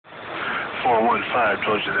415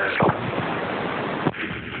 told you that.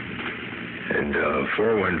 And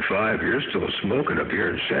 415, you're still smoking up here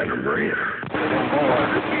in Santa Maria.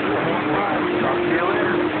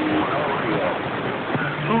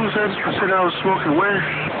 Who was that who said I was smoking where?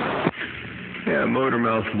 Yeah,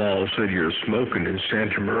 Motormouth Mall said you're smoking in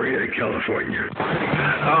Santa Maria, California.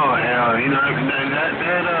 Oh, hell, you know,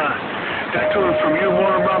 that coming from you,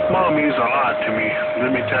 Motormouth Mall, means a lot to me.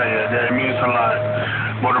 Let me tell you, that means a lot.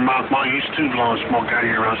 Motormouth Mall used to blow smoke out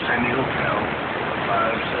here around San Diego.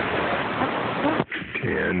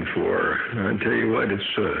 10-4. I'll tell you what,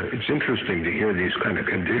 it's interesting to hear these kind of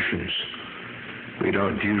conditions. We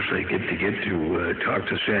don't usually get to talk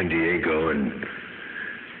to San Diego and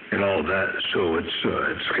all that, so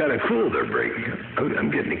it's kind of cool they're breaking.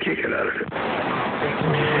 I'm getting a kick out of it.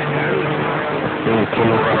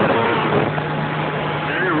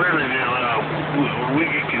 Very rarely when we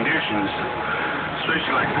get conditions,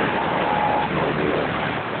 especially like that.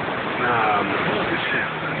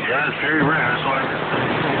 Yeah, it's very rare. That's why.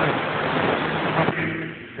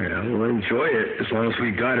 Yeah, we'll enjoy it as long as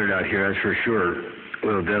we got it out here. That's for sure.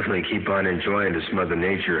 We'll definitely keep on enjoying this Mother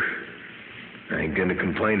Nature. I ain't gonna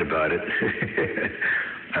complain about it.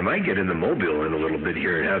 I might get in the mobile in a little bit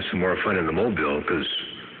here and have some more fun in the mobile, because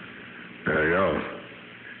I don't know.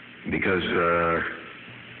 Because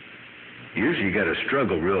usually you gotta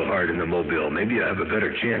struggle real hard in the mobile. Maybe you have a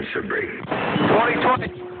better chance to break.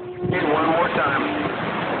 2020. One more time.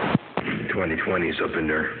 2020's up in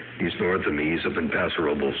there. He's north of me. He's up in Paso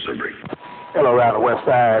Robles, Sabri. Hello, around the west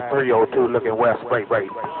side, 302 looking west, break.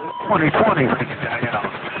 2020.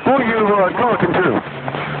 Who are you talking to?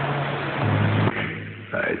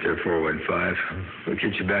 All right, there, 415. We'll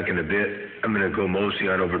get you back in a bit. I'm going to go mosey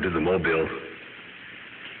on over to the mobile.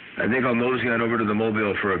 I think I'll mosey on over to the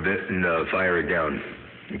mobile for a bit and fire it down.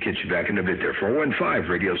 We'll get you back in a bit there. 415,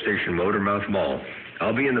 radio station Motormouth Mall.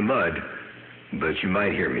 I'll be in the mud, but you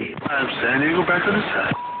might hear me. I'm San Diego, back to the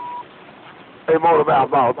side. Hey, Motormouth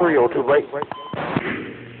Mall, 302, break.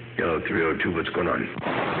 Yo, 302, what's going on?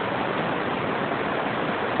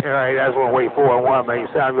 All right, that's one way 401, man. You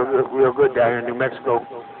sound real good down here in New Mexico.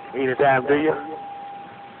 Anytime, do you?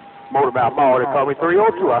 Motormouth Mall, they call me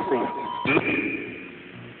 302, I see.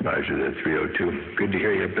 Roger that, 302. Good to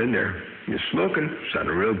hear you up in there. You're smoking.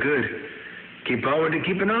 Sounding real good. Keep on with it,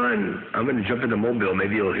 keep it on. I'm going to jump in the mobile.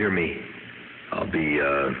 Maybe you'll hear me. I'll be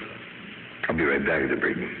right back at the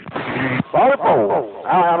break. Oh,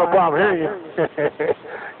 I don't have no problem hearing you.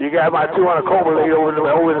 You got my 200 Cobra laid over the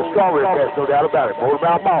strawberry patch, no doubt about it.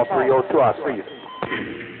 Motormouth Mall, 302, I see you.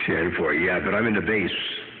 10-4, yeah, but I'm in the base,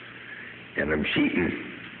 and I'm cheating,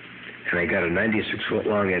 and I got a 96-foot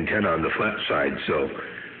long antenna on the flat side, so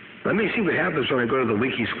let me see what happens when I go to the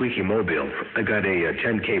Leaky Squeaky Mobile. I got a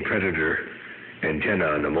 10K Predator antenna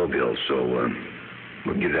on the mobile, so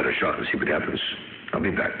we'll give that a shot and see what happens. I'll be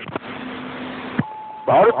back.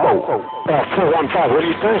 415, what do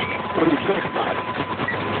you think? What do you think about it?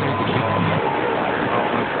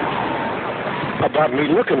 About me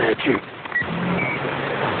looking at you.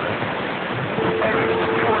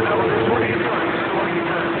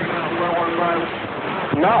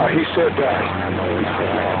 No, he said that.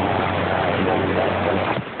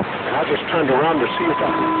 And I just turned around to see if I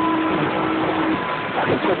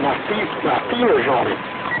can put my feelers on it.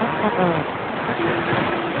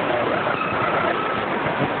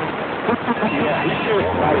 Yeah, he said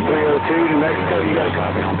about 302 New Mexico, you got to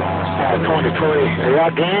copy on 2020. Yeah, I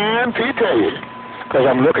guarantee tell you, because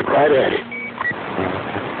I'm looking right at it.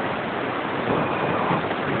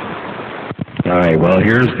 All right, well,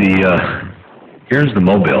 here's the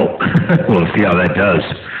mobile. We'll see how that does.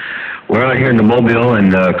 We're out here in the mobile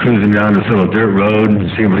and cruising down this little dirt road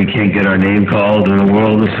and see if we can't get our name called in the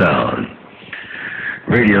world of sound.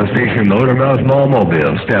 Radio station Motormouth Mall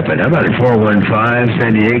Mobile, stepping. I'm at 415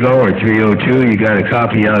 San Diego or 302. You got a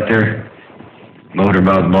copy out there?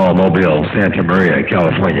 Motormouth Mall Mobile, Santa Maria,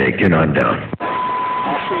 California. Get on down.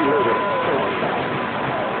 I'll see you later.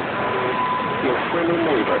 Your friendly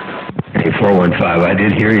neighbor. Hey, 415, I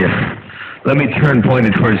did hear you. Let me turn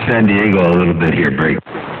pointed towards San Diego a little bit here, break.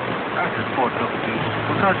 I just fought up with you.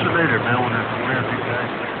 We'll talk to you later, man, when we're big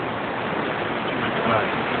guys.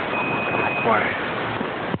 Quiet.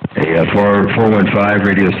 Hey, 415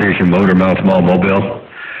 radio station Motormouth Mall Mobile.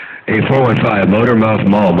 Hey, 415 Motormouth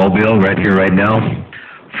Mall Mobile, right here, right now.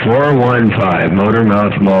 415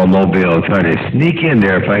 Motormouth Mall Mobile, trying to sneak in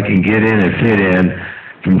there if I can get in and fit in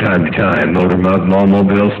from time to time. Motormouth Mall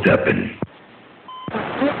Mobile, stepping.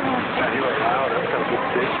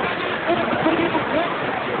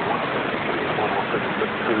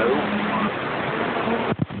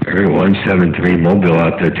 Every 173 Mobile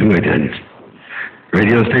out there too, I didn't.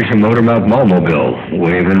 Radio station Motormouth Mall Mobile,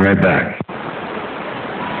 waving right back.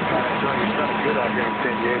 Good out here in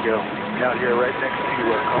San Diego. Out here right next to you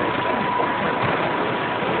where Carlsbad.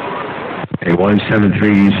 Hey, 173,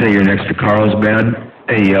 you say you're next to Carlsbad?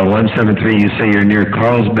 Hey, 173, you say you're near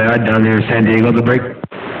Carlsbad down there in San Diego, the break?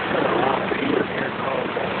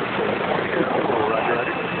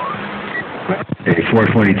 Hey,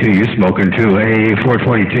 422, you smoking too. Hey,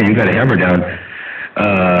 422, you got a hammer down.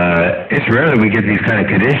 It's rare that we get these kind of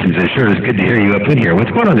conditions. It sure is good to hear you up in here.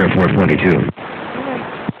 What's going on there, 422?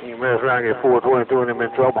 You mess around, get 422 and I'm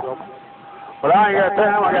in trouble. But I ain't got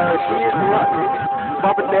time. I got to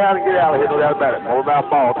bump it down and get out of here. No doubt about it.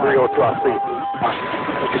 Motormouth Mall, 302, I see.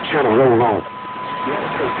 Let the channel roll on.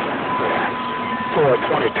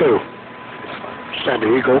 422. San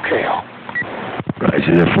Diego, Cal. Right,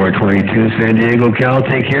 so the 422 San Diego, Cal,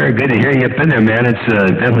 take care. Good to hear you up in there, man. It's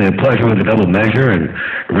definitely a pleasure with a double measure and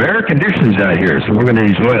rare conditions out here, so we're going to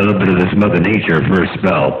enjoy a little bit of this Mother Nature for a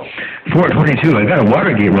spell. 422, I got a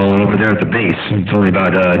Watergate rolling over there at the base. It's only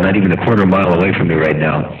about not even a quarter mile away from me right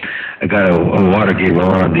now. I got a Watergate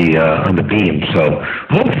rolling on the beam, so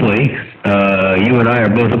hopefully you and I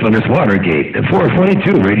are both up on this Watergate. At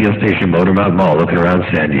 422 radio station Motormouth Mall, looking around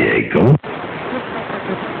San Diego.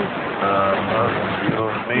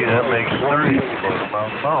 That makes 3.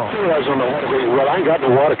 Well, I ain't got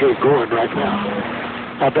no Watergate going right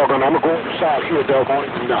now. I'm going to go inside here, doggone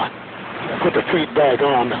it, and put the feet back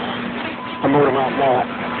on Motormouth Mall.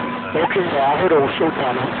 Okay, I heard old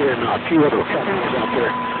Showtime out there and a few other companies out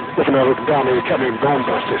there looking down there, coming in bone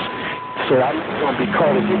busters. So I'm going to be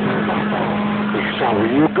calling you. They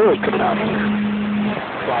sound real good coming out here.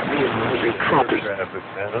 Like me and Rosie Trumpy.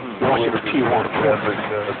 Washington T1.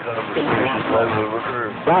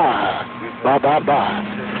 Bye.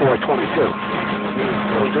 422.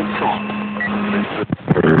 President Trump.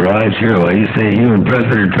 Roger. Well, you say you and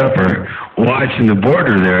President Trump are watching the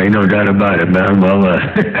border there. Ain't no doubt about it, man. Well,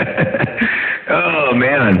 oh,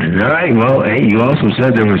 man. All right. Well, hey, you also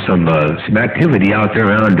said there was some activity out there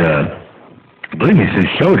around, I believe it says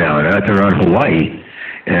Showdown out there around Hawaii.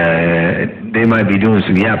 They might be doing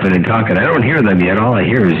some yapping and talking. I don't hear them yet. All I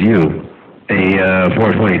hear is you. Hey,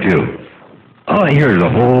 422. All I hear is a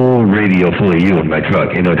whole radio full of you in my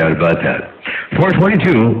truck. Ain't no doubt about that.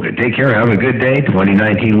 422, take care. Have a good day.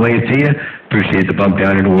 2019 wave to you. Appreciate the bump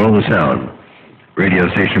down in the world of sound. Radio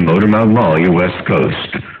station Motormouth Mall, your West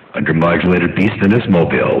Coast. Under modulated beast in this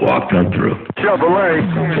mobile. Walked on through. Chevrolet.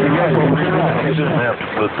 You didn't have to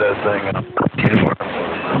put that thing up. 10-4.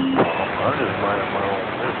 I'm just minding my own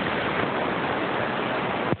business.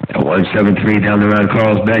 At 173 down around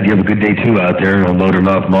Carlsbad. You have a good day too out there on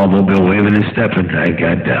Motormouth Mall Mobile, waving and stepping. I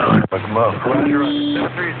got down.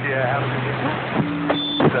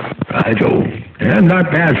 Joe. Yeah,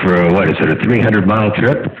 not bad for what is it, a 300-mile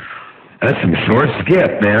trip? That's some short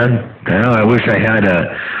skip, man. Now I wish I had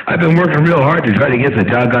I've been working real hard to try to get the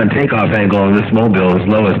doggone takeoff angle on this mobile as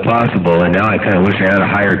low as possible, and now I kind of wish I had a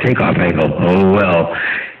higher takeoff angle. Oh well.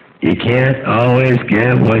 You can't always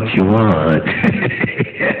get what you want.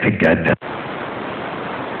 I got that.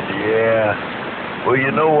 Yeah. Well,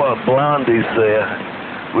 you know what Blondie said?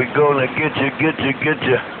 We're gonna get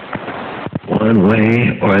you. One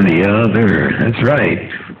way or the other. That's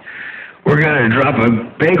right. We're gonna drop a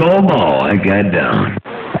big old ball. I got down.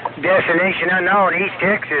 Destination unknown, East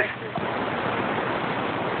Texas.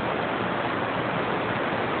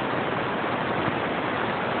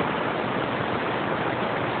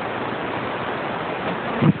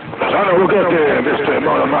 Sounding real good there, Mr.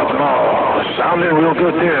 Motormouth Mall. Sounding real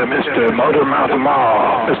good there, Mr. Motormouth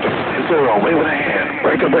Mall. Mr. 0, waving a hand.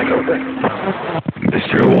 Breaker.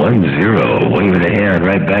 Mr. 10, waving a hand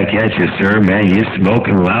right back at you, sir. Man, you're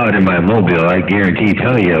smoking loud in my mobile, I guarantee.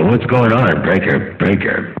 Tell you, what's going on? Breaker.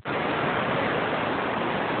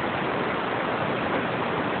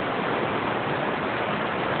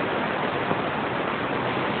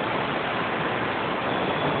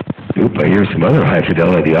 Oop, I hear some other high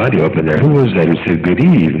fidelity audio up in there. Who was that who said good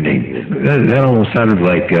evening? That almost sounded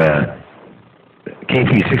like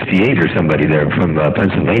KP68 or somebody there from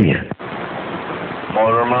Pennsylvania.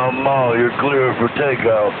 Motormouth Mall, you're clear for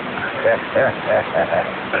takeoff.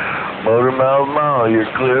 Motormouth Mall, you're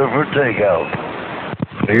clear for takeoff.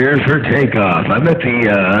 Clear for takeoff. I'm at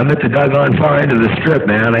the doggone far end of the strip,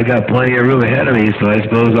 man. I got plenty of room ahead of me, so I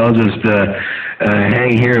suppose I'll just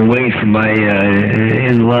hang here and wait for my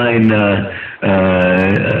inline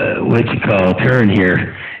turn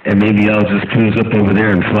here, and maybe I'll just cruise up over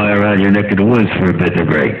there and fly around your neck of the woods for a bit to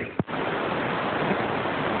break.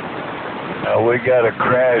 we got a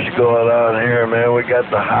crash going on here, man. We got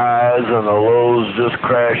the highs and the lows just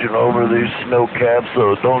crashing over these snow caps,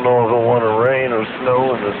 so don't know if it want to rain or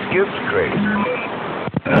snow, and the skip's crazy.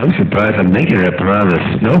 I'm surprised I'm making it up around the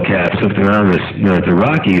snow caps, up around the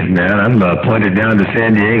Rockies, man. I'm pointed down to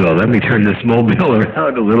San Diego. Let me turn this mobile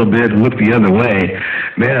around a little bit and look the other way.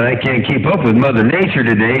 Man, I can't keep up with Mother Nature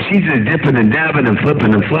today. She's just dipping and dabbing and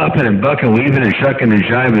flipping and flopping and bucking, weaving and shucking and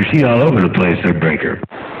jiving. She's all over the place, there, Breaker.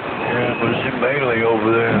 Yeah, but she's mainly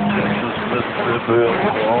over there in Texas, Mississippi,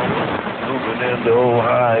 moving into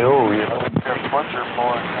Ohio, you know. There's Butcher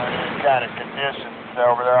Boy kind of conditions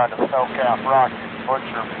over there on the Snowcap Rockies.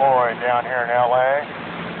 Butcher Boy down here in L.A.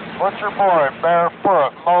 Butcher Boy,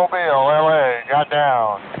 barefoot, Mobile, L.A. got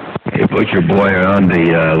down. Hey, Butcher Boy, around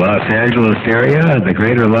the Los Angeles area, the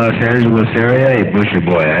greater Los Angeles area. Hey, Butcher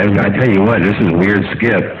Boy, I tell you what, this is a weird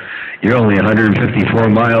skip. You're only 154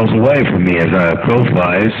 miles away from me as a crow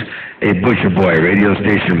flies. Hey, Butcher Boy, radio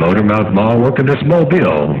station Motormouth Mall, working this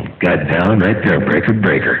mobile. Got down right there,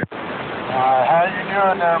 Breaker. How you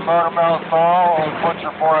doing there, Motormouth Mall?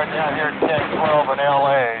 Butcher Boy down here at 1012 in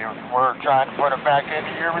L.A. We're trying to put it back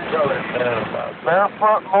into your reserve.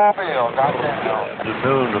 Barefoot Mobile, got down. Good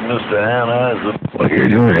news to Mr. Anheuser. Well, you're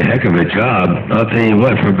doing a heck of a job. I'll tell you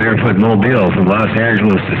what, for Barefoot Mobile from Los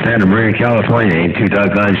Angeles to Santa Maria, California, ain't too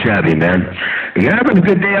doggone shabby, man. You're having a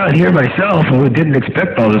good day out here myself. I didn't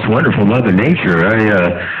expect all this wonderful Mother Nature.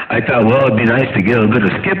 I thought, well, it'd be nice to get a little bit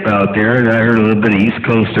of skip out there, and I heard a little bit of East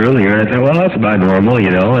Coast earlier, and I thought, well, that's about normal,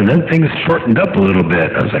 you know, and then things shortened up a little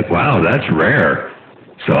bit. I was like, wow, that's rare.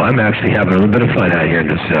 So I'm actually having a little bit of fun out here in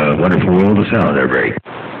this wonderful world of sound there, Break.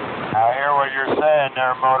 I hear what you're saying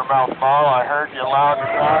there, Motormouth Mall. I heard you loud and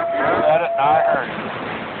clear. You said it, and I heard it.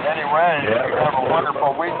 Anyway, you have a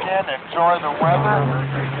wonderful weekend. Enjoy the weather.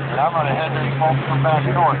 And I'm going to head this folks back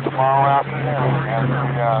north tomorrow afternoon as we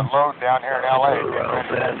load down here in L.A. Get ready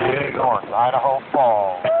to head north, Idaho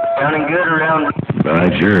Falls. Sounding good around.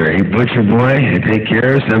 Roger. Hey, Butcher Boy, take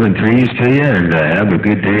care. 7 threes to you, and have a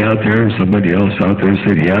good day out there. And somebody else out there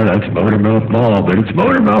said, yeah, that's Motormouth Mall, but it's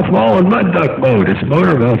Motormouth Mall in Mud Duck mode. It's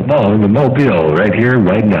Motormouth Mall in the Mobile right here,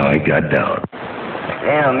 right now. I got down.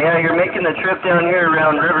 Damn, yeah, you're making the trip down here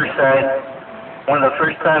around Riverside. One of the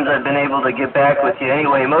first times I've been able to get back with you.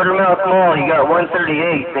 Anyway, Motormouth Mall, you got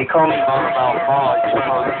 138. They call me Motormouth Mall. You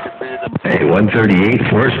suppose it could be the... Hey, 138,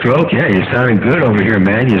 4-stroke. Yeah, you're sounding good over here,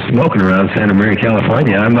 man. You're smoking around Santa Maria,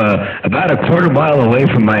 California. I'm about a quarter mile away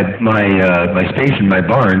from my station, my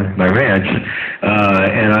barn, my ranch,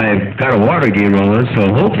 and I've got a water gate rolling, so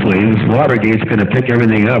hopefully this water gate's going to pick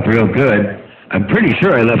everything up real good. I'm pretty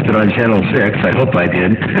sure I left it on Channel 6. I hope I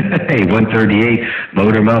did. Hey, 138,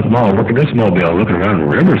 Motormouth Mall, working this mobile, looking around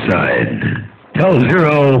Riverside. Tell 001,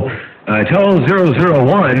 old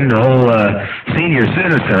senior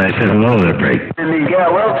citizen, I said hello there, Break. Yeah,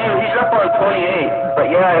 well, dude, he's up on 28. But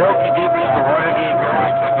yeah, I hope you do beat the water game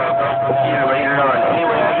later on.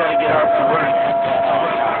 Anyway, I gotta get off to work.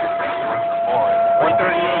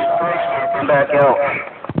 138, come back out.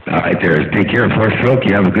 All right, there. Take care, 4-stroke.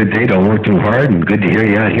 You have a good day. Don't work too hard, and good to hear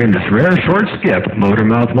you out here in this rare short skip,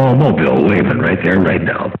 Motormouth Mall Mobile, waving right there, right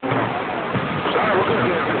now.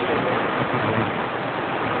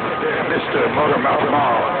 Mr. Motormouth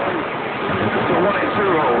Mall.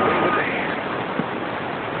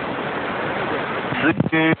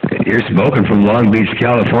 You're smoking from Long Beach,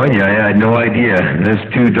 California. I had no idea. That's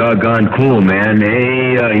too doggone cool, man.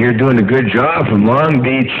 Hey, you're doing a good job from Long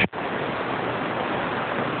Beach.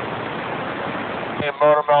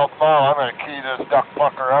 Motormouth Mall, I'm going to key this duck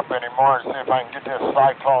fucker up anymore and see if I can get this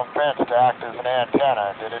cyclone fence to act as an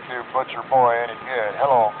antenna. Did it do Butcher Boy any good?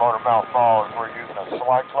 Hello, Motormouth Mall, we're using a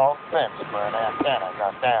cyclone fence for an antenna.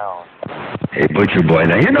 Got down. Hey, Butcher Boy.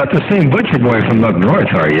 Now, you're not the same Butcher Boy from up north,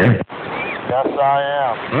 are you? Yes, I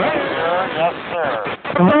am. Yes, sir. Yes, sir.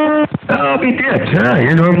 I'll be dipped.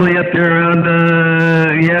 You're normally up there around,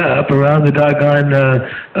 up around the doggone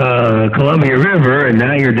Columbia River, and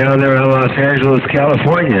now you're down there in Los Angeles,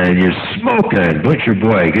 California, and you're smoking. Butcher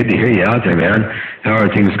Boy, good to hear you out there, man. How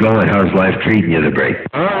are things going? How's life treating you, the Break?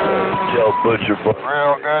 Tell Butcher Boy.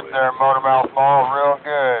 Real good there, Motormouth Mall. Real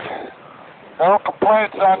good. No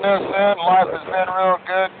complaints on this end. Life has been real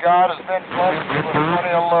good. God has been blessed with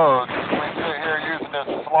plenty of loads. We sit here using this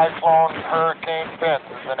cyclone hurricane fence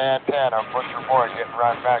as an antenna. Butcher Boy getting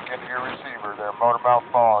right back into your receiver there. Motormouth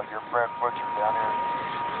Mall, your friend Butcher down here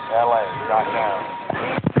in L.A. Got down.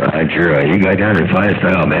 Roger. You got down in fine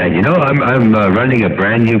style, man. You know, I'm running a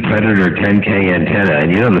brand new Predator 10K antenna,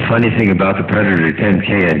 and you know the funny thing about the Predator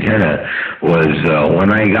 10K antenna was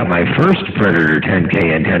when I got my first Predator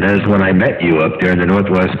 10K antenna is when I met you up there in the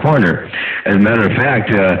northwest corner. As a matter of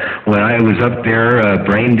fact, when I was up there,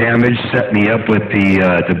 brain damage set me up with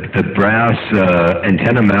the brass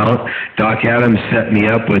antenna mount. Doc Adams set me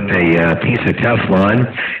up with a piece of Teflon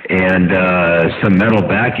and some metal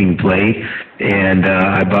backing plate, and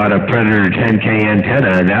I bought a Predator 10K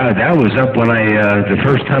antenna, and that was up when the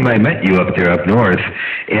first time I met you up there up north,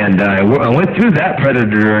 and I went through that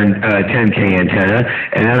Predator 10K antenna,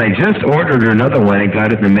 and then I just ordered another one and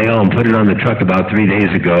got it in the mail and put it on the truck about 4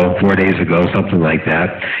 days ago, something like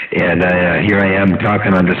that, and here I am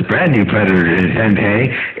talking on this brand new Predator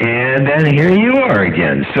 10K, and then here you are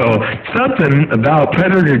again. So something about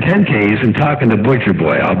Predator 10Ks and talking to Butcher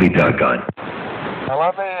Boy, I'll be doggone. Now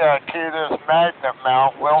let me key this magnet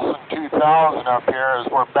mount, Wilson 2000 up here, as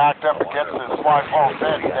we're backed up against this slide pole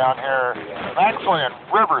fence down here. I'm actually in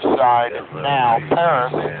Riverside now,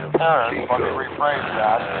 Paris, let me rephrase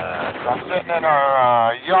that. I'm sitting in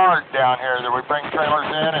our yard down here that we bring trailers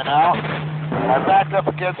in and out. I backed up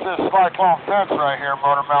against this slide pole fence right here,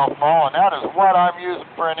 Motormouth Mall, and that is what I'm using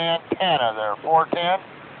for an antenna there, 410.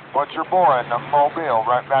 Butcher Boy in the Mobile,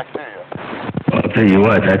 right back to you. I'll tell you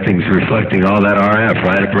what, that thing's reflecting all that RF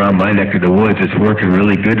right up around my neck of the woods. It's working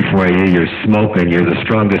really good for you. You're smoking. You're the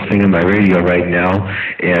strongest thing in my radio right now,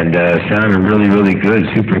 and sounding really, really good.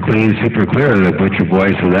 Super clean, super clear, the Butcher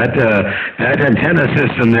Boy. So that antenna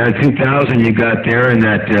system there, 2000 you got there, and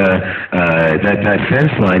that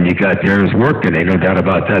fence line you got there is working. Ain't no doubt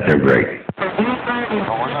about that. They're great.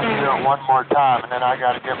 Well, we're gonna do it one more time, and then I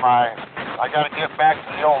gotta get back to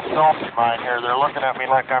the old salty mine here. They're looking at me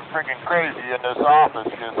like I'm freaking crazy in this office,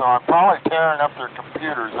 so I'm probably tearing up their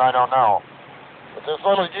computers. I don't know. But this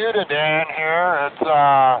little unit in here, it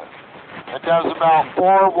does about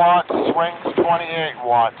 4 watts, swings 28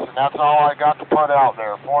 watts, and that's all I got to put out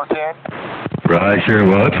there. 410. Roger.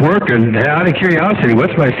 Well, it's working. Out of curiosity,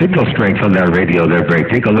 what's my signal strength on that radio there, Break?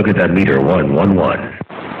 Take a look at that meter. 111.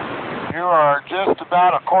 You are just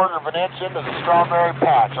about 1/4 of an inch into the strawberry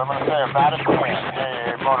patch. I'm going to say about a 10.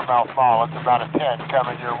 Hey, Motormouth Mall, it's about a 10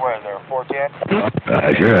 coming your way there. 410?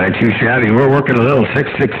 Sure, ain't too shabby. We're working a little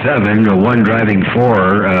 667, a one driving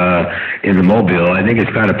 4 in the Mobile. I think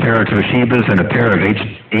it's got a pair of Toshibas and a pair of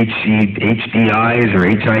HDIs or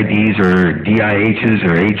HIDs or DIHs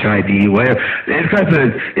or HID, whatever.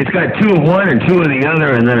 It's got 2 of one and 2 of the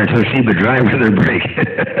other, and then a Toshiba driver they're breaking.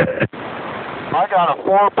 I got a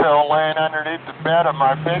 4-pill laying underneath the bed of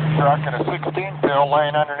my big truck and a 16-pill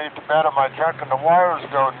laying underneath the bed of my truck, and the wires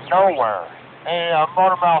go nowhere. Hey,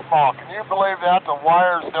 Motormouth Mall, can you believe that? The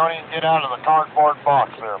wires don't even get out of the cardboard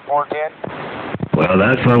box there. 410? Well,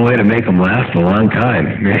 that's one way to make them last a long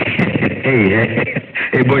time.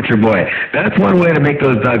 hey, Butcher Boy, that's one way to make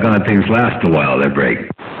those doggone things last a while, they break.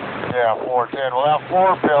 Yeah, 410. Well, that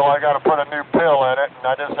 4-pill, I got to put a new pill in it, and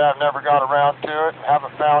I just have never got around to it.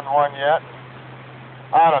 Haven't found one yet.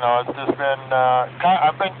 I don't know, it's just been,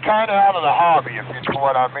 I've been kind of out of the hobby, if you know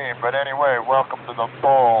what I mean. But anyway, welcome to the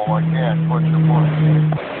bowl again, Butcher Boy.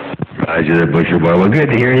 Roger there, Butcher Boy. Well,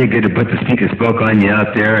 good to hear you. Good to put the speaker spoke on you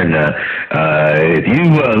out there. And do you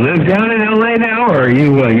live down in L.A. now, or are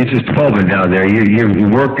you just pulling down there?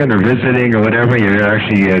 You're working or visiting or whatever? You're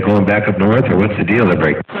actually going back up north, or what's the deal, there,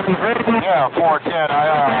 Break? Yeah, 410.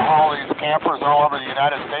 I haul these campers all over the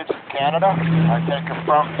United States and Canada. I take them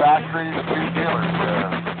from factories to dealers there.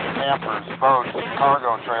 Campers, boats,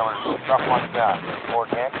 cargo trailers, stuff like that.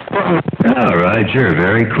 410. All right, sure.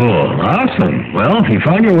 Very cool. Awesome. Well, if you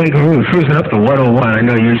find your way cruising up the 101, I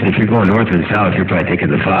know usually if you're going north and south, you're probably taking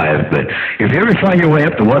the 5, but if you ever find your way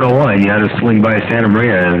up the 101, you ought to swing by Santa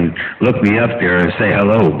Maria and look me up there and say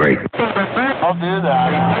hello, Break. I'll do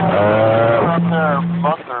that. I was up there a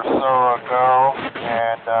month or so ago,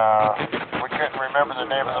 and we couldn't remember the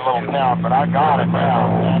name of the little town, but I got it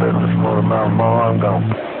now. I'm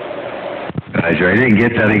gone. I didn't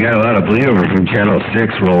get that. I got a lot of bleed over from Channel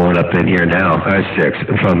 6 rolling up in here now. 6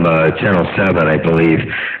 from Channel 7, I believe,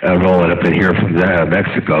 rolling up in here from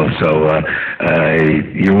Mexico. So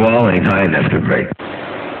your wall ain't high enough to break.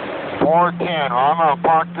 410. Well, I'm going to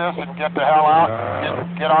park this and get the hell out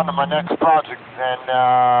and get on to my next project. And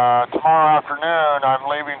tomorrow afternoon, I'm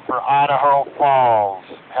leaving for Idaho Falls.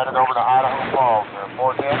 Headed over to Idaho Falls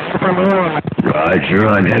there. 410. Roger,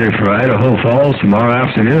 I'm headed for Idaho Falls tomorrow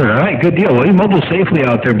afternoon. All right, good deal. Well, you mobile safely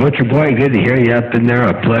out there, Butcher Boy. Good to hear you up in there.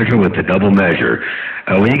 A pleasure with the double measure.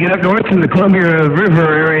 When you get up north in the Columbia River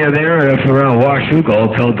area there, if around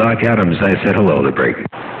Washougal, tell Doc Adams I said hello to Break.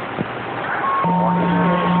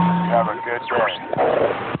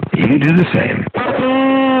 You do the same.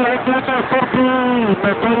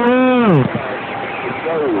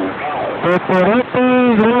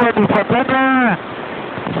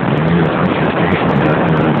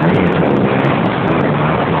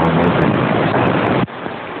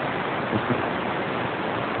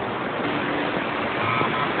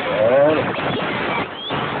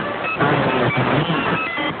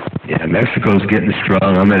 Yeah, Mexico's getting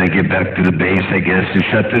strong. I'm going to get back to the base, I guess, to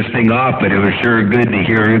shut this thing off, but it was sure good to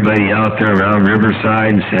hear everybody out there around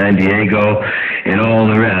Riverside and San Diego and all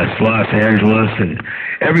the rest, Los Angeles and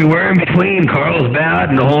everywhere in between,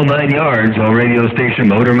 Carlsbad and the whole 9 yards, while radio station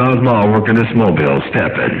Motormouth Mall working this mobile,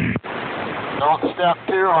 stepping. Don't step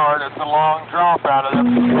too hard. It's a long drop out of it.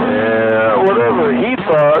 Yeah, whatever he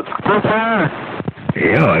thought.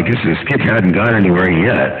 Yeah, I guess the skip hadn't gone anywhere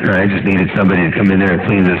yet. I just needed somebody to come in there and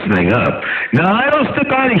clean this thing up. No, I don't step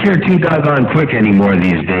out of here too doggone quick anymore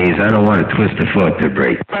these days. I don't want to twist a foot to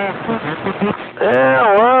break.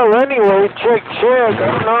 Yeah, well, anyway, check. I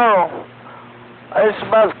don't know. It's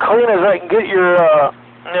about as clean as I can get your,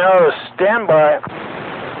 standby.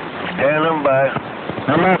 Standing by.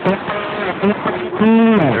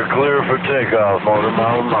 You're clear for takeoff,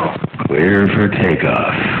 Motormouth. Clear for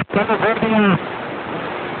takeoff.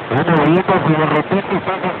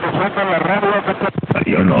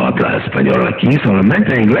 Yo no habla español aquí,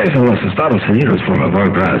 solamente inglés en los Estados Unidos, por favor,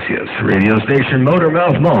 gracias. Radio station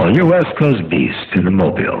Motormouth Mall, your West Coast beast in the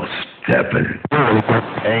mobiles. Stepping.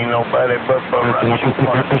 Ain't nobody but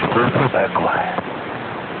that quiet.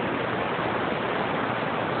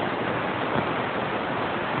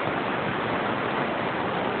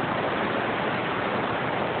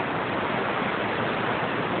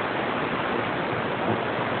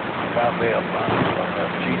 Got me a bottle of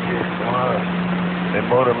TJ Swan. Hey,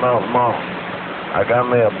 Motormouth Mall. I got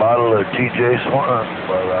me a bottle of TJ Swan.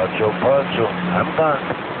 Joe Pancho. I'm done.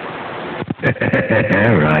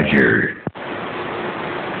 Roger.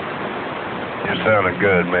 You're sounding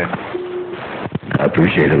good, man. I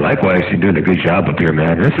appreciate it. Likewise, you're doing a good job up here,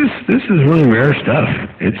 man. This is really rare stuff.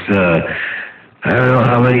 It's I don't know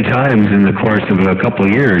how many times in the course of a couple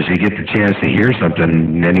of years you get the chance to hear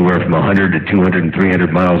something anywhere from 100 to 200 and 300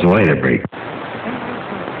 miles away to break.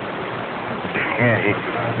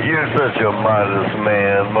 You're such a modest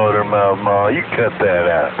man, Motormouth Mall. You cut that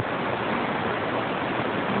out.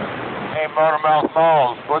 Hey, Motormouth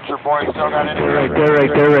Mall, Butcher Boy still got any? Right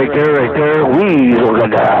there. Weasel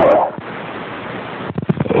got out.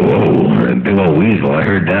 Oh, that big old weasel. I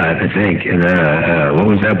heard that, I think. And what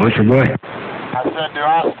was that, Butcher Boy? I said, do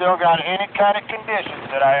I still got any kind of conditions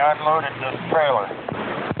that I unloaded this trailer?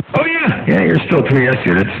 Oh, yeah. Yeah, you're still 3S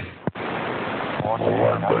units. What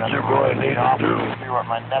Butcher Boy needs to do is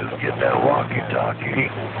get that walkie-talkie.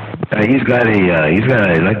 He's got a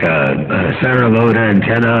center load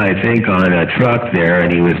antenna, I think, on a truck there, and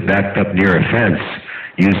he was backed up near a fence,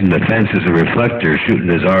 using the fence as a reflector, shooting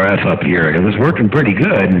his RF up here, and it was working pretty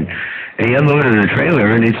good. And he unloaded the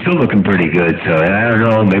trailer, and it's still looking pretty good. So I don't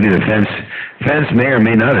know, maybe the fence may or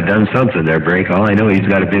may not have done something there, Break. All I know, he's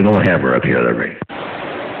got a big old hammer up here, there, Break.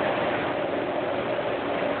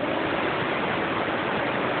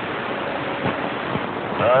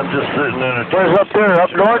 I'm just sitting in a... Where's up there?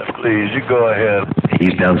 Up north? Please, you go ahead.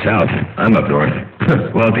 He's down south. I'm up north.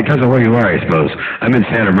 Well, because of where you are, I suppose. I'm in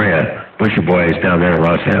Santa Maria. Butcher Boy is down there in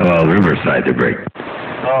Riverside, the Break.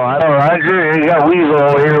 Oh, I know, Roger. You got Weasel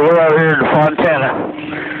over here. We're out here in Fontana.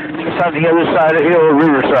 Just on the other side of the hill,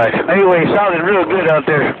 Riverside. Anyway, it sounded real good out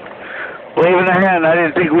there. Waving a hand. I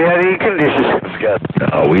didn't think we had any conditions.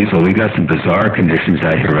 Weasel, we got some bizarre conditions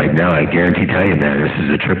out here right now. I guarantee you, man, this is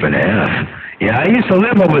a trip and a half. Yeah, I used to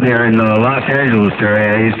live over there in the Los Angeles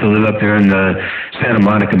area. I used to live up there in the Santa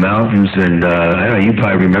Monica Mountains, and I don't know, you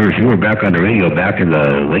probably remember if you were back on the radio back in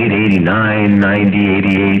the late 89, 90,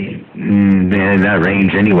 88, in that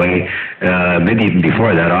range anyway, maybe even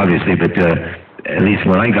before that, obviously, but at least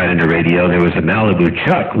when I got into radio, there was a Malibu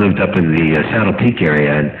Chuck lived up in the Saddle Peak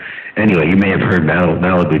area, and anyway, you may have heard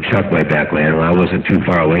Malibu Chuck way back when. Well, I wasn't too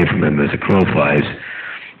far away from him as a crow flies.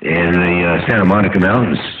 In the Santa Monica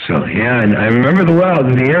Mountains. So, yeah, and I remember the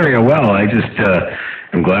area well. I just,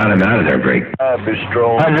 I'm glad I'm out of there, Break. I'd be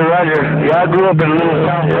strong. Roger. Yeah, I grew up in a little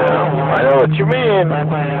town. Yeah, I know what you mean.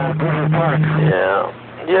 Yeah.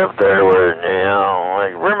 Yep, there were,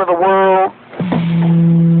 like Rim of the World.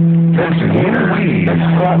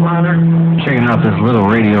 Checking out this little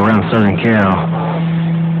radio around Southern Cal.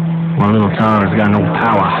 One little town has got no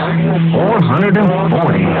power.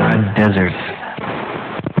 440 odd deserts.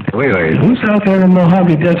 Wait, who's out there in the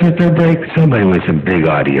Mojave Desert there, Break? Somebody with some big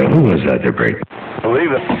audio. Who was that there, Break?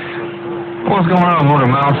 Believe it. What's going on,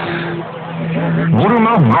 Motormouth?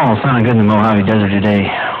 Motormouth Mall sounding good in the Mojave Desert today.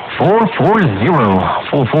 440,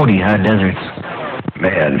 440 High Deserts.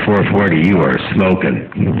 Man, 440, you are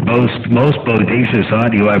smoking. Most bodacious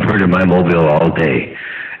audio I've heard in my mobile all day.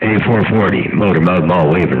 Hey, 440, Motormouth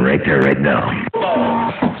Mall waving right there, right now.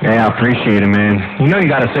 Yeah, I appreciate it, man. You know you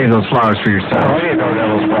gotta save those flowers for yourself. I didn't know that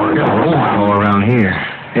was more. Got a role model around here.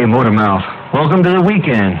 Hey, Motormouth, welcome to the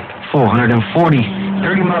weekend. 440,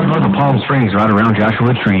 30 miles north of Palm Springs, right around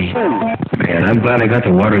Joshua Tree. Man, I'm glad I got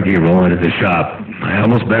the water gear rolling at the shop. I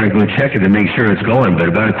almost better go check it to make sure it's going, but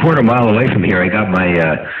about a quarter mile away from here, I got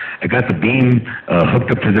the beam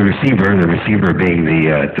hooked up to the receiver being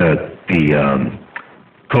the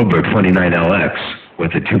Cobra 29LX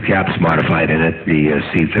with the two caps modified in it, the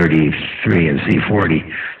C33 and C40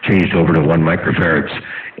 changed over to 1 microfarads.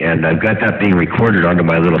 And I've got that being recorded onto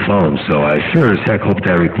my little phone, so I sure as heck hope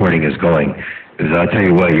that recording is going. Because I'll tell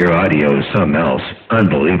you what, your audio is something else.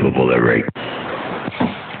 Unbelievable, that rate.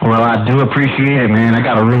 Well, I do appreciate it, man. I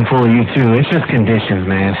got a room full of you, too. It's just conditions,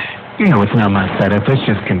 man. You know it's not my setup. It's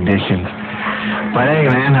just conditions. But, hey,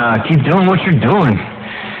 man, keep doing what you're doing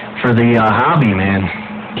for the hobby, man.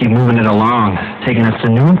 Keep moving it along, taking us to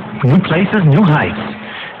new places, new heights.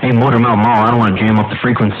 Hey, Motormouth Mall, I don't want to jam up the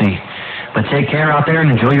frequency. But take care out there and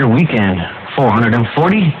enjoy your weekend. 440,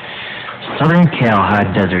 Southern Cal High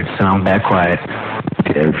Desert. Sound back quiet.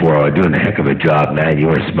 And for doing a heck of a job, man. You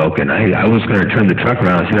were smoking. I was going to turn the truck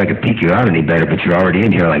around and see if I could peek you out any better, but you're already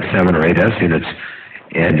in here like 7 or 8 S units,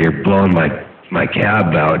 and you're blowing my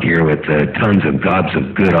cab out here with tons of gobs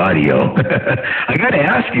of good audio. I got to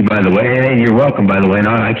ask you, by the way, and you're welcome, by the way. And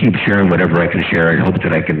I keep sharing whatever I can share and hope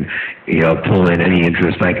that I can, pull in any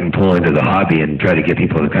interest I can pull into the hobby and try to get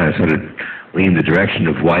people to kind of sort of lean the direction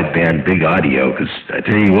of wideband big audio. Because I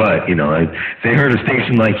tell you what, if they heard a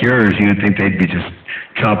station like yours, you'd think they'd be just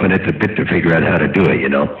chomping at the bit to figure out how to do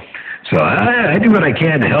it, So I do what I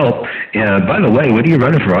can to help. By the way, what are you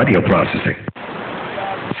running for audio processing?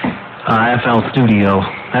 FL Studio.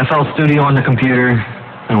 FL Studio on the computer,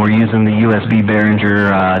 and we're using the USB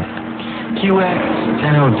Behringer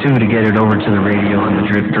QX1002 to get it over to the radio and the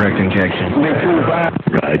direct injection.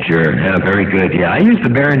 Roger. Yeah, very good. Yeah, I use the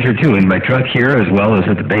Behringer too in my truck here as well as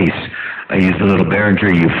at the base. I use the little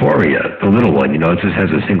Behringer Euphoria, the little one. It just has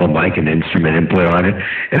a single mic and instrument input on it,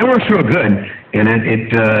 and it works real good. And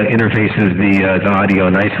it interfaces the audio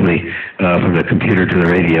nicely from the computer to the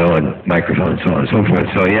radio and microphone, so on and so forth.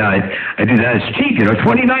 So yeah, I do that. It's cheap,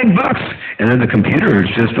 $29, and then the computer is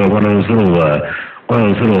just one of those little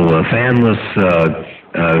fanless,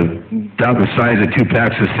 about the size of 2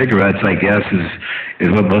 packs of cigarettes, I guess, is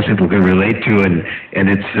what most people can relate to, and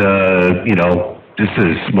it's just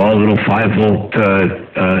a small little 5-volt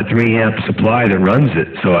 3-amp supply that runs it.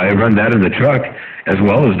 So I run that in the truck as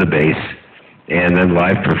well as the bass. And then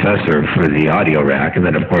Live Professor for the audio rack, and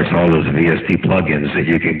then, of course, all those VST plugins that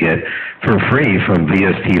you can get for free from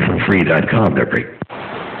VSTforfree.com, Deborah.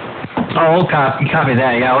 Oh, copy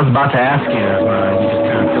that. Yeah, I was about to ask you. You just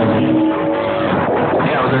kind of filled in.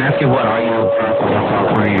 Yeah, I was going to ask you what audio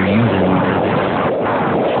software you're using.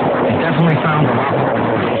 It definitely sounds a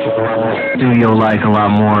lot more studio-like, a lot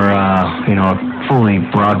more, fully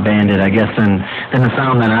broadbanded, I guess, than the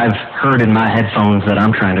sound that I've heard in my headphones that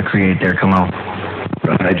I'm trying to create there. Come on.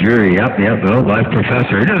 Roger, yep. Well, Live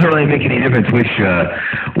Professor. It doesn't really make any difference which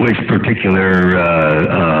particular,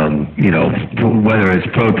 whether it's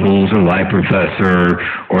Pro Tools or Live Professor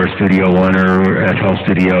or Studio One or FL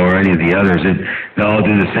Studio or any of the others. They all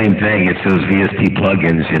do the same thing. It's those VST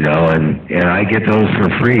plugins, and I get those for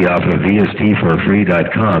free off of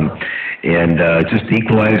VSTforfree.com. And just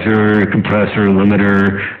equalizer, compressor,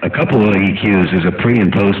 limiter, a couple of EQs. There's a pre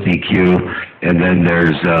and post EQ, and then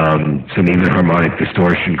there's some even harmonic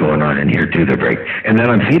distortion going on in here too. The break, and then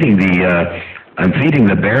I'm feeding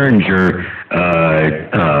the Behringer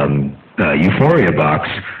Euphoria box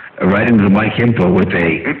right into the mic input with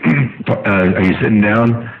a. Are you sitting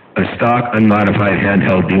down? A stock unmodified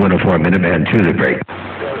handheld D104 Minuteman 2. The break.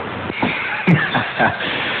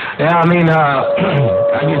 Yeah, I mean,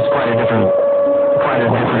 I use quite a different.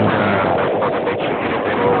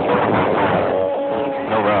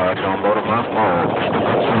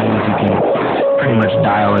 You can pretty much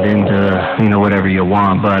dial it into, whatever you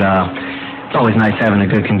want, but it's always nice having a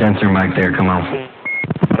good condenser mic there. Come on.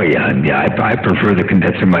 Oh yeah, I prefer the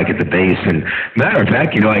condenser mic at the base. And matter of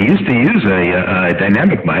fact, I used to use a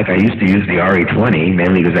dynamic mic. I used to use the RE20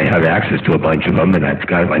 mainly because I have access to a bunch of them, and I've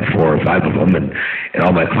got like 4 or 5 of them, and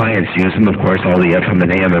all my clients use them. Of course, all the FM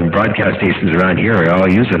and AM and broadcast stations around here are all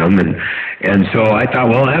using them, and so I thought,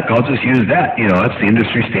 well, heck, I'll just use that. That's the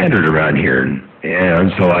industry standard around here. And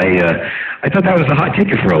so I I thought that was a hot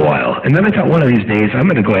ticket for a while. And then I thought one of these days I'm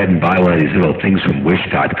going to go ahead and buy one of these little things from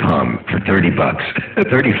Wish.com for $30,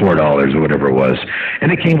 $34 or whatever it was.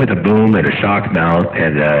 And it came with a boom and a shock mount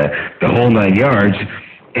and the whole 9 yards.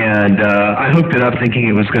 And I hooked it up thinking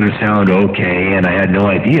it was going to sound okay, and I had no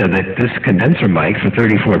idea that this condenser mic for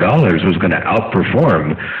 $34 was going to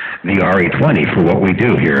outperform the RE20 for what we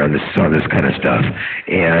do here on this kind of stuff.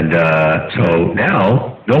 And so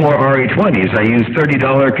now, no more RE20s. I use $30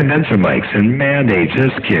 condenser mics, and man, they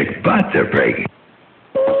just kick butt. They're breaking.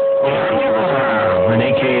 An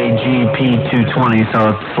AKG P220,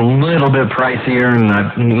 so it's a little bit pricier, and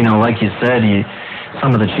you know, like you said,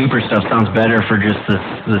 some of the cheaper stuff sounds better for just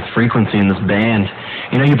this frequency in this band.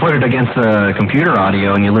 You know, you put it against the computer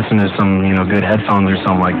audio and you listen to some, you know, good headphones or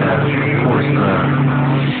something like that. Of course,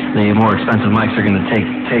 the more expensive mics are going to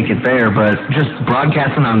take it there, but just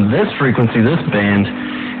broadcasting on this frequency, this band,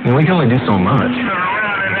 I mean, we can only do so much.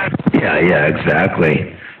 Yeah,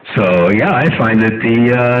 exactly. So yeah, I find that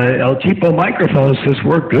the El Cheapo microphones just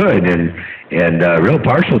work good and real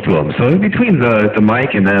partial to them. So in between the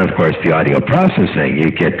mic and then of course the audio processing,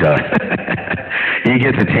 you get you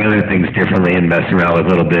get to tailor things differently and mess around with a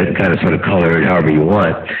little bit and kind of sort of color it however you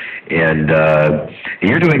want. And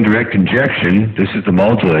you're doing direct injection. This is the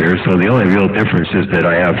modulator, so the only real difference is that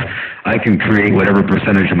I can create whatever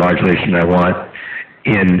percentage of modulation I want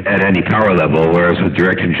at any power level, whereas with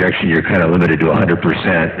direct injection you're kind of limited to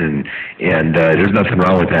 100%, and there's nothing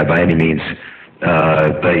wrong with that by any means.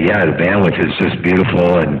 But yeah, the bandwidth is just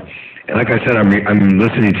beautiful, and like I said, I'm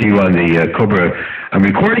listening to you on the Cobra. I'm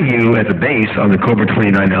recording you at the bass on the Cobra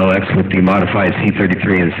 29LX with the modified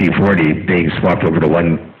C33 and C40 being swapped over to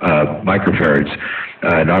 1 microfarads,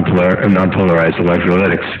 non-polarized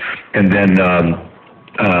electrolytics, and then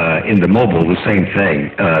in the mobile, the same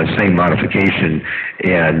thing, same modification,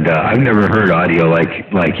 and I've never heard audio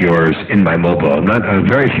like yours in my mobile.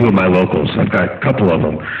 Very few of my locals. I've got a couple of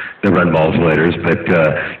them that run modulators, but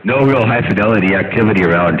no real high fidelity activity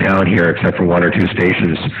around town here except for 1 or 2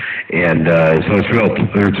 stations, and so it's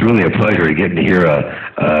really a pleasure getting to hear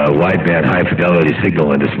a wideband high fidelity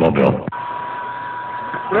signal in this mobile.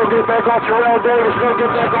 We'll get back on Terrell Davis. We'll get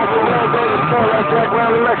back on Terrell Davis. Cadillac Jack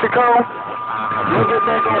Brown in Mexico. We'll get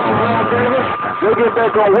back on Terrell Davis. We'll get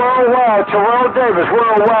back on Worldwide. Terrell Davis,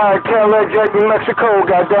 Worldwide. Cadillac Jack in Mexico.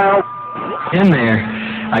 Got down. In there,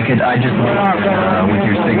 I just with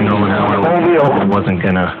your signal and how I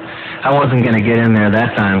wasn't gonna get in there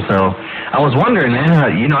that time. So I was wondering, man.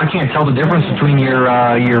 You know, I can't tell the difference between your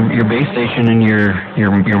base station and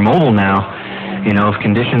your mobile now. You know, if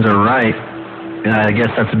conditions are right. I guess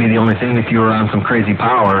that would be the only thing if you were on some crazy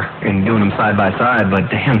power and doing them side by side, but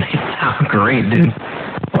damn, they sound great, dude.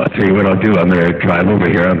 Well, I'll tell you what I'll do. I'm going to drive over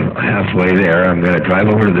here. I'm halfway there. I'm going to drive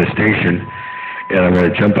over to the station, and I'm going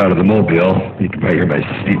to jump out of the mobile. You can probably hear my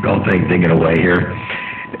seatbelt thing dinging away here.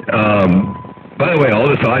 By the way, all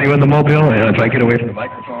this audio in the mobile, and if I get away from the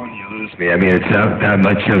microphone, you lose me. I mean, it's not that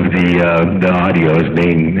much of the audio is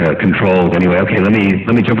being controlled anyway. Okay, let me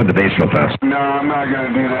jump on the bass real fast. No, I'm not going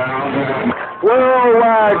to do that. I'll do that.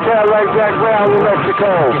 Worldwide, Cadillac Jack Brown in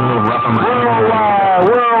Mexico.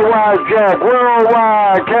 Worldwide Jack,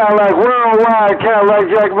 Worldwide Cadillac, Worldwide Cadillac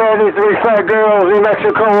Jack Brown. 3 fat girls in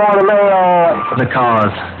Mexico on the mail. The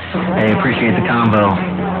cause. Hey, appreciate the combo.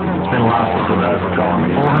 It's been a lot of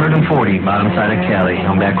fun. 440, bottom side of Cali.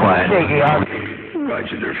 I'm back quiet.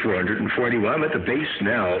 Roger, they're 440. Well, I'm at the base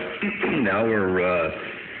now. Now we're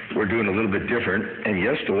doing a little bit different. And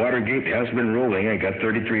yes, the Watergate has been rolling. I got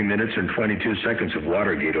 33 minutes and 22 seconds of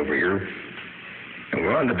Watergate over here. And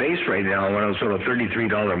we're on the base right now on one of those little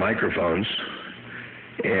 $33 microphones.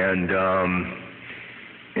 And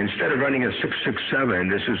instead of running a 667,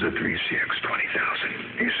 this is a 3CX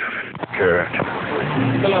 20,000 A7. Correct.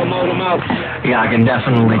 Hello, Motor Mouth. Yeah, I can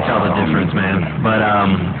definitely tell the difference, man. But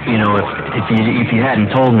you know, if you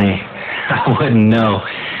hadn't told me, I wouldn't know.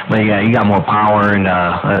 But yeah, you got more power and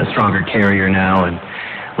a stronger carrier now, and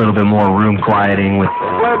a little bit more room quieting with.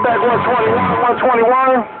 Right back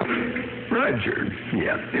 121. Roger.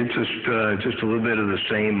 Yeah, it's just a little bit of the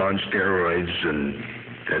same on steroids, and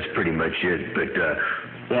that's pretty much it. But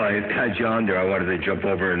while I had you on there, I wanted to jump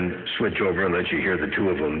over and switch over and let you hear the two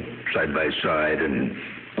of them side by side and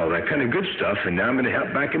all that kind of good stuff. And now I'm going to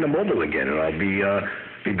hop back into mobile again, and I'll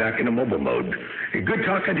be back in the mobile mode. Hey, good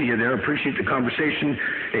talking to you there. Appreciate the conversation.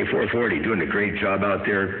 Hey, 440, doing a great job out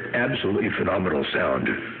there. Absolutely phenomenal sound.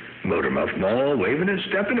 Motormouth Mall, waving and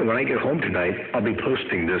stepping. And when I get home tonight, I'll be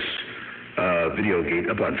posting this video gate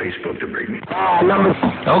up on Facebook to bring me.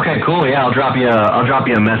 Okay, cool. Yeah, I'll drop you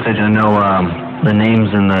a message. I know the names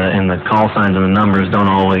and the call signs and the numbers don't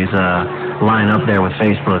always line up there with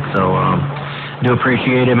Facebook. So do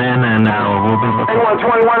appreciate it, man, and we'll be looking.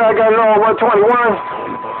 A121, I got it on 121.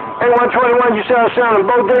 A121, you sound sounding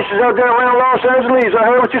bodacious out there around Los Angeles. I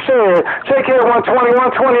heard what you said. Take care, 121,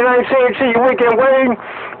 2019. See you weekend, Wade.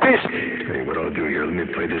 Peace. Hey, what I'll do here, let me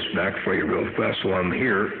play this back for you real fast while I'm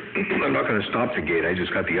here. I'm not going to stop the gate. I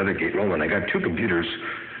just got the other gate rolling. I got two computers.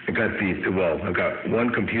 I've got one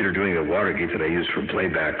computer doing the water gate that I use for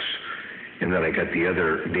playbacks, and then I got the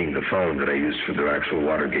other being the phone that I use for the actual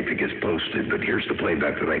water gate that gets posted. But here's the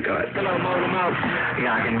playback that I got.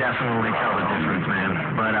 Yeah, I can definitely tell the difference,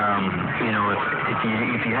 man. But you know,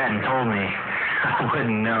 if you hadn't told me, I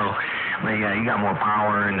wouldn't know. But yeah, you got more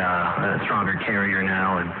power and a stronger carrier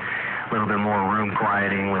now, and a little bit more room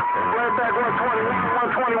quieting with. Playback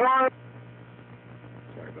 121.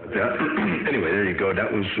 Yeah. Anyway, there you go.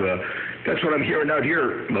 That was that's what I'm hearing out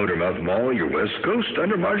here. Motormouth Mall, your West Coast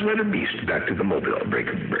under-modulated beast. Back to the Mobile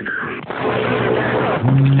breaker. And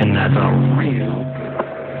that's all real.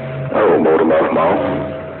 Oh, Motormouth Mall.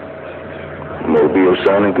 Mobile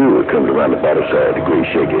sounding good. Comes around the bottom side of the Great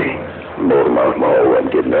Shaky. Motormouth Mall,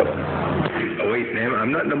 I'm getting up. Oh, wait, man,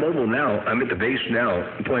 I'm not in the Mobile now. I'm at the base now,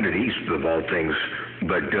 pointed east of all things.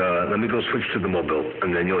 But let me go switch to the Mobile,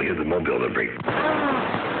 and then you'll hear the Mobile break.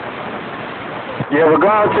 Yeah, we're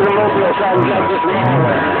going to the Mobile, so I'm up this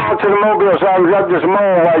mall. Going to the Mobile, so I'm up this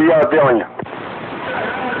mall while you're out there on you.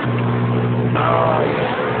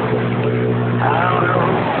 I don't know.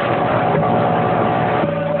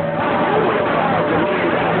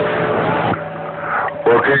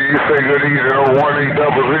 Well, can you say good evening on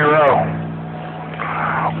 1800?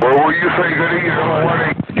 Well, will you say good evening on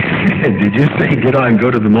 1800? Did you say get on, go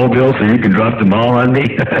to the Mobile so you can drop them all on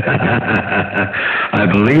me? I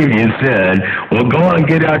believe you said, well, go on,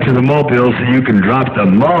 get out to the Mobile so you can drop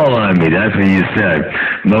them all on me. That's what you said.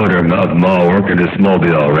 Motormouth Mall, working this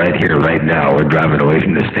Mobile right here, right now. We're driving away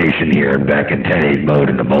from the station here and back in 10-8 mode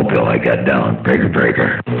in the Mobile I got down.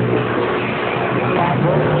 Breaker.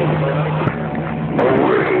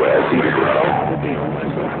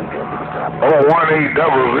 Oh,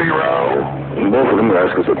 1800. Both of them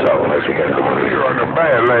rascals are talking like we got going. You're on the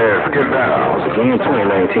bad lads. Get down. Again,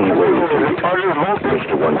 2019 Wave 3.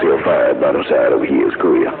 Mr. 105, bottom side over here is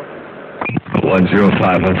Korea. 105,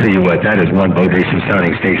 I'll tell you what, that is one bodacious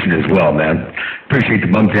sounding station as well, man. Appreciate the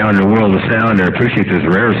bump down in the world of sound, and appreciate this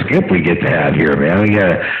rare skip we get to have here, man. I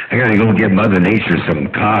gotta go get Mother Nature some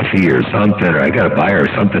coffee or something, or I gotta buy her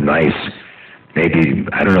something nice. Maybe,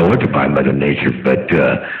 I don't know what to buy Mother Nature, but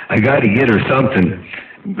I gotta get her something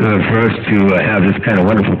for us to have this kind of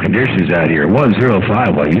wonderful conditions out here.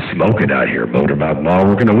 105, while you smoke it out here, Motormouth Mall.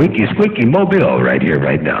 We're gonna wiki squeaky Mobile right here,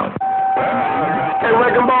 right now. Hey,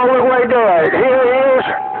 Wrecking Ball, look right there. Here he is.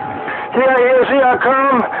 Here I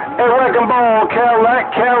come. Hey, Wrecking Ball,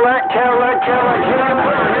 Cadillac.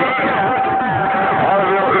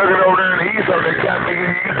 Looking over there in the east on the Captain,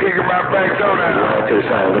 you taking my back door now. To the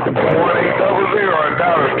side, looking back. 1800 and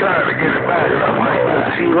Dallas trying to get it back.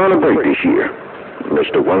 See you on a break this year.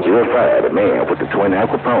 Mr. 105, the man with the twin Al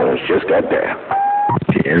Capones, just got there.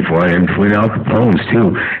 And for them twin Al Capones,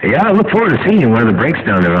 too. Yeah, I look forward to seeing you one of the breaks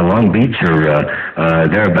down there on Long Beach or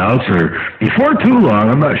thereabouts, or before too long.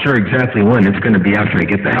 I'm not sure exactly when. It's going to be after I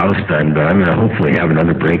get the house done, but I'm going to hopefully have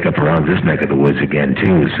another break up around this neck of the woods again,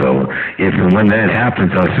 too. So if and when that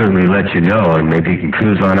happens, I'll certainly let you know, and maybe you can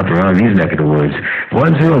cruise on up around these neck of the woods.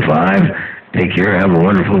 105. Take care, have a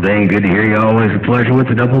wonderful day, and good to hear you. Always a pleasure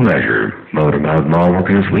with the double measure. Motormouth Mall,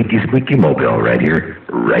 working this squeaky Mobile right here,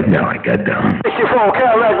 right now. I got down. 64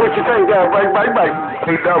 Cadillac, what you think there? Break.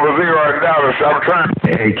 800 in Dallas, I'm trying.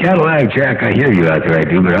 Hey, Cadillac Jack, I hear you out there, I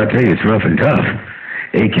do, but I'll tell you, it's rough and tough.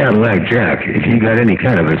 Hey, Cadillac Jack, if you got any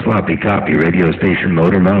kind of a sloppy copy radio station,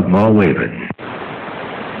 Motormouth Mall waving.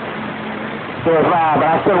 5, but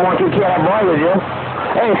I still want you to carry that boy with you.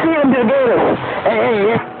 Hey, see him to the gators.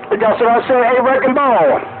 Hey. That's what I say. Hey, Wrecking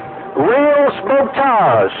Ball. Real spoke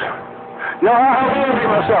tires. No, I'm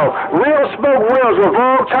losing myself. Real spoke wheels with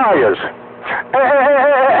Vogue tires.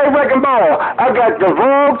 Hey, Wrecking Ball. I got the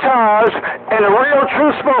Vogue tires and the real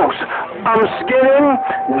true spokes. I'm skinning,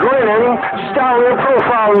 grinning, styling, and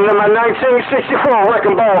profiling in my 1964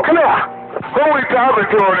 Wrecking Ball. Come here. Who we talking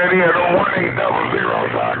to on that here? 1800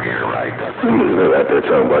 out here, right? Out there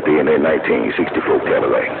talking about the 1964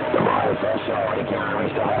 Cadillac.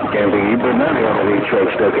 Can't believe but none of these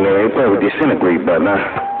trucks stuck in there. They probably disintegrate by now.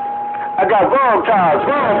 I got Vogue tires.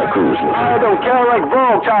 I don't care like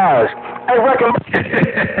Vogue tires. Hey, Wrecking Ball.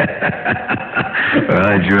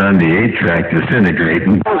 Roger on the 8-track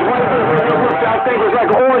disintegrating. I think it was like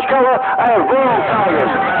an orange color. I have Vogue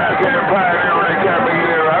tires.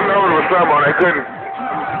 something on. They couldn't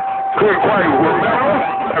quite remember.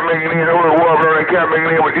 Cat making in who it was on that cat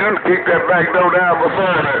making in, but you didn't kick that back door down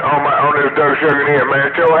before that on this Dirk Sugar in,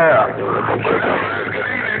 man. Show how.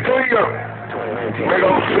 To you. Big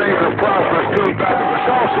old safe and prosperous 2000.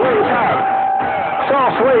 Sauce way top.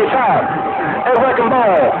 Sauce way top. Hey, Wrecking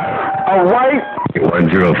Ball. A white.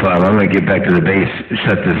 105. I'm going to get back to the base,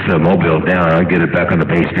 shut this mobile down. I'll get it back on the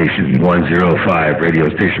base station 105, radio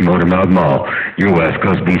station Motormouth Mall. Your West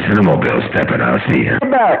Coast Beast in the mobile. Stepping out. See ya.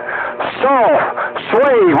 Back. Soft.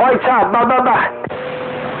 Sway. White top. Bye, bye, bye.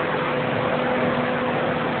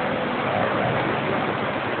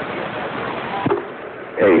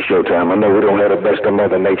 Hey, Showtime, I know we don't have the best of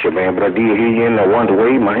Mother Nature, man, but I did hear you in the one to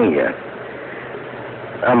wave my hand.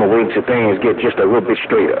 I'm going to wait till things get just a little bit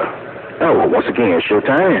straighter. Oh, once again,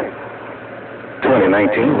 Showtime.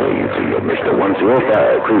 2019 wave to you, Mr.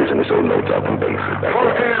 105, cruising this old no-talking basis. 14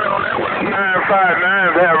 on that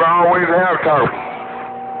 959 have always have talk.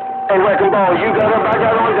 Hey, Wrecking Ball, you got up, I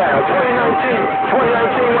got on down.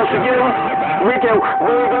 2019, once again, we can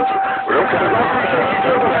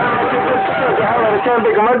can't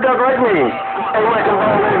pick a mud duck like me. Hey, Wrecking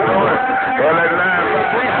Ball, Well, that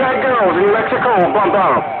 959. three fat girls in Mexico, bump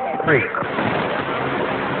out.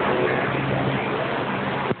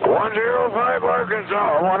 105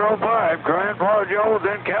 Arkansas, 105 Grandpa Jones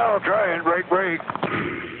in Cal, try and break.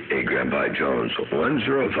 Hey, Grandpa Jones,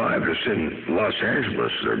 105 is in Los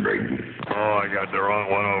Angeles, they're breaking. Oh, I got the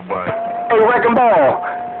wrong 105. Hey, Wrecking Ball.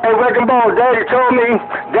 Hey, Wrecking Ball, Daddy told me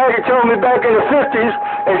back in the 50s,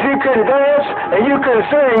 if you couldn't dance and you couldn't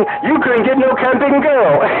sing, you couldn't get no camping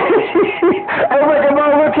girl. Hey, Wrecking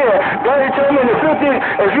Ball, look here. Daddy told me in the 50s,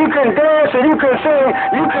 if you couldn't dance and you couldn't sing,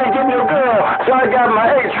 you couldn't get no girl. So I got my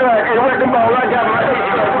 8-track. Hey, Wrecking Ball, I got my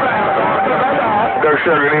 8-track. Dirk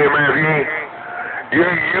Sugar in, man, you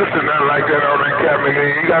ain't used to nothing like that on that cabinet.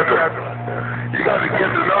 You got to get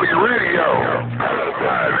to know your radio.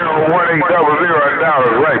 1800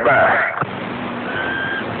 $1 right back.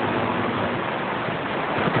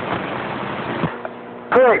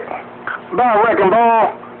 Quick, bye, Wrecking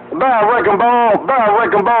Ball. Bye, Wrecking Ball. Bye,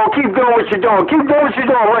 Wrecking Ball. Keep doing what you're doing. Keep doing what you're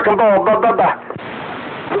doing, Wrecking Ball. Bye, bye, bye.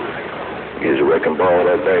 Is Wrecking Ball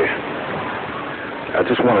that bad? I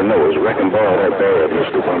just want to know, is Wrecking Ball that bad,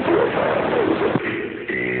 Mr. 105?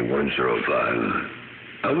 Hey, 105.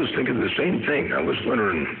 I was thinking the same thing. I was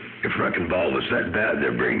wondering if Wrecking Ball was that bad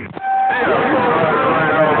they're bringing. Well,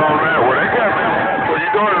 they got me. Well,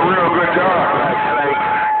 you're doing a real good job.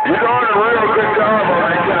 You're doing a real good job on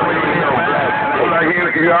that cabinet. Looks like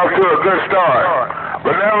you're off to a good start.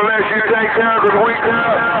 But nevertheless, you take care of the week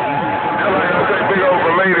now. I'll take big old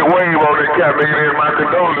belated wave on this cabinet. My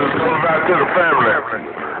condolences goes out to the family.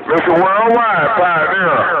 Mr. Worldwide,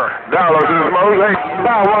 Pioneer, Dollars is Mosey.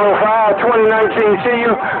 Bye, 105, 2019 to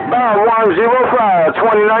you. Bye, 105,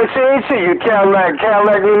 2019 to you. Cadillac,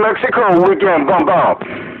 New Mexico, weekend, bump up.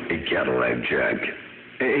 Hey, Cadillac Jack.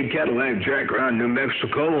 Hey, Cadillac Jack around New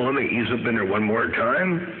Mexico. Let me ease up in there one more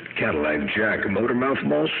time. Cadillac Jack, Motormouth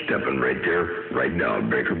Mall, stepping right there, right now,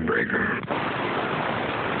 breaker.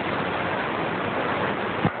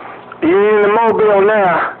 You're in the Mobile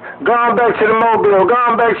now. Going back to the Mobile.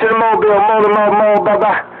 Motormouth Mall,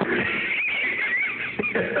 bye-bye.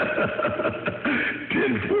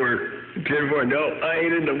 10-4. No, I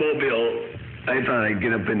ain't in the Mobile. I thought I'd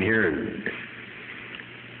get up in here and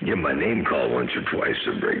get my name called once or twice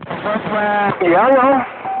to break. Yeah, I know.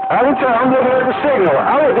 I can tell. I'm looking at the signal.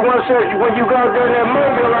 I was the one who said when you got there in that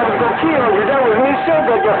Mobile, I was going to kill you. That was me said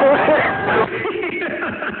that your first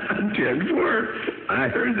 10-4. I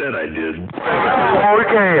heard that I did. Oh, we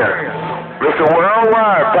can. Mr.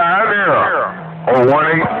 Worldwide, Pioneer. Oh,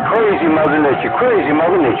 18. Crazy Mother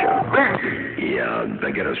Nature. Yeah,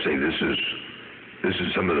 I gotta say, this is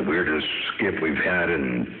some of the weirdest skip we've had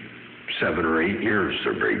in 7 or 8 years,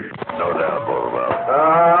 Sir Brig. No doubt, Boulevard.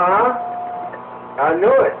 I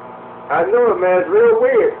knew it, man. It's real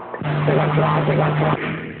weird.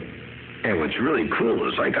 And what's really cool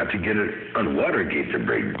is I got to get it on Watergate, Sir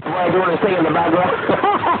Brig. Why do you want to sing in the background?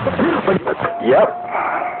 Yep.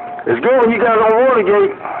 It's good when you got it on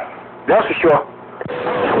Watergate. That's for sure.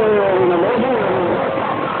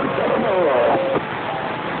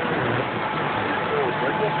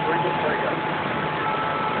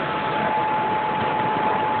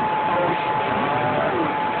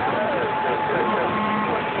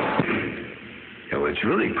 What's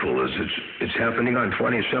really cool is it's happening on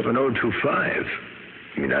 27025.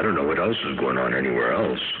 I mean, I don't know what else is going on anywhere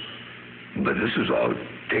else, but this is all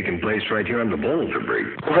taking place right here on the Boulder Break.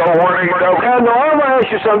 So, I want to ask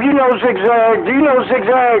you something. You know Zigzag? Do you know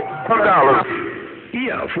Zigzag? $1.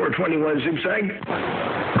 Yeah, 421 Zigzag.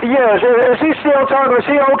 Yes, is he still talking? Is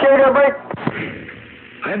he okay there, Blake?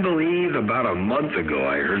 I believe about a month ago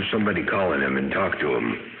I heard somebody calling him and talk to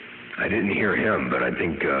him. I didn't hear him, but I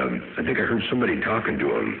think I heard somebody talking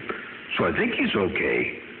to him. So I think he's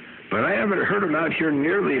okay. But I haven't heard him out here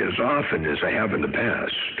nearly as often as I have in the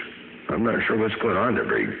past. I'm not sure what's going on there,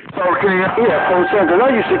 Brigg. Okay, yeah, Phone 10, because I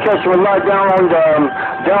used to catch him a lot down on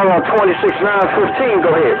 26.915. Go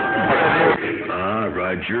ahead.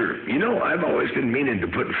 Roger. You know, I've always been meaning to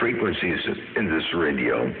put frequencies in this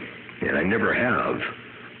radio, and I never have.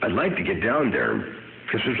 I'd like to get down there,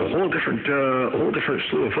 because there's a whole different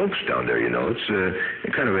slew of folks down there, you know. It's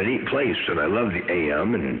kind of a neat place, and I love the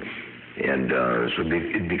AM, and so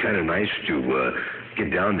it'd be kind of nice to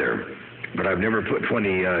get down there. But I've never put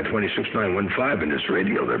 26915 in this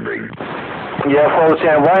radio there, Brigg. Yeah, Phone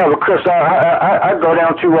 10, well, Chris, I go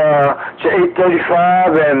down to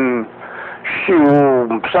 835, and shoot,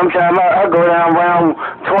 sometime I go down around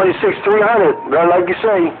 26,300. Like you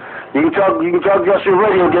say, you can talk just your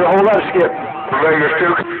radio and get a whole lot of skip. Vegas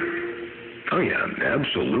too. Oh yeah,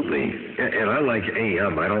 absolutely. And I like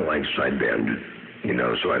AM. I don't like sideband, you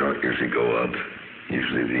know, so I don't usually go up.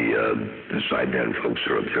 Usually the sideband folks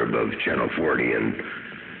are up there above channel 40, and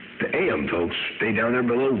the AM folks stay down there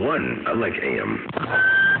below 1. I like AM.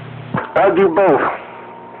 I do both.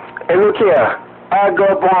 And look here, I go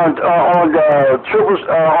up on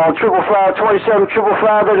 555, 27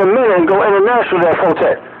 555 in a minute and go international there,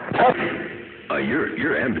 Photech.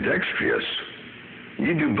 You're ambidextrous.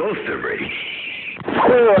 You do both there, Brady.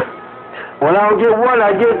 Yeah. When I don't get one,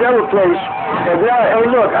 I get the other place. And now, hey,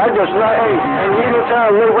 look, I just like, hey, and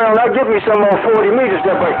anytime later around, I get me some on 40 meters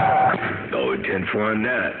that way. Oh, 10-4 on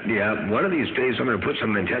that. Yeah, one of these days I'm going to put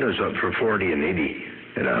some antennas up for 40 and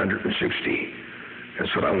 80 and 160. That's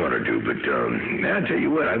what I want to do. But, man, I tell you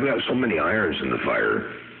what, I've got so many irons in the fire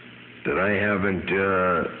that I haven't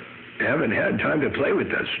had time to play with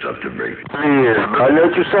that stuff to break. Yeah, I know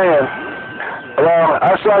what you're saying. Well,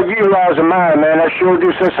 I start utilizing mine, man. I sure do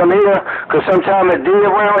since I'm here, because sometimes it did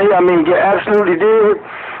around here. I mean, get absolutely did.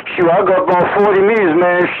 Shoot, I go up on 40 meters,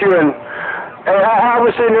 man. Sure. And I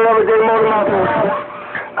was sitting the other day,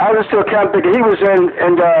 I was to a camp thinking he was in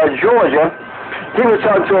Georgia. He was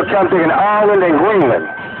talking to a camp thinking Ireland and Greenland,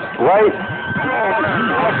 right?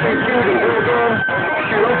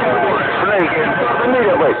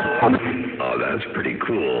 Oh, that's pretty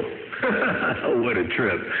cool. What a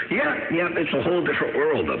trip. Yeah, it's a whole different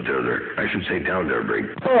world up there. I should say down there, Brigg.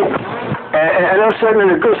 And I'm sitting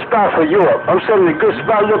in a good spot for Europe. I'm sitting in a good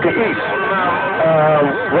spot looking east.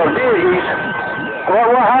 East.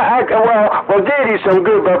 Well, dead east I'm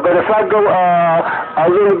good, but if I go a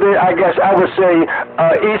little bit, I guess I would say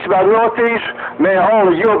east by northeast, man, all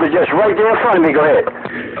of Europe is just right there in front of me. Go ahead.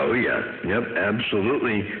 Oh, yeah. Yep,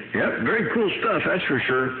 absolutely. Yep, very cool stuff, that's for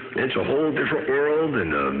sure. It's a whole different world,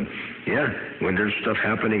 and, when there's stuff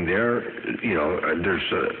happening there, you know, I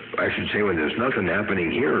should say when there's nothing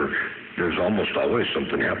happening here, there's almost always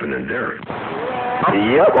something happening there.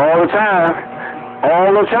 Yep, all the time.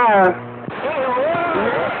 All the time.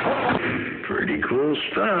 Pretty cool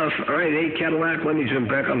stuff. All right, hey, Cadillac, let me jump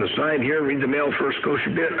back on the side here, read the mail first, Scotia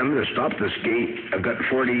bit. I'm going to stop this gate. I've got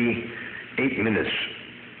 48 minutes.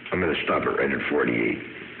 I'm going to stop it right at 48,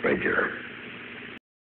 right there.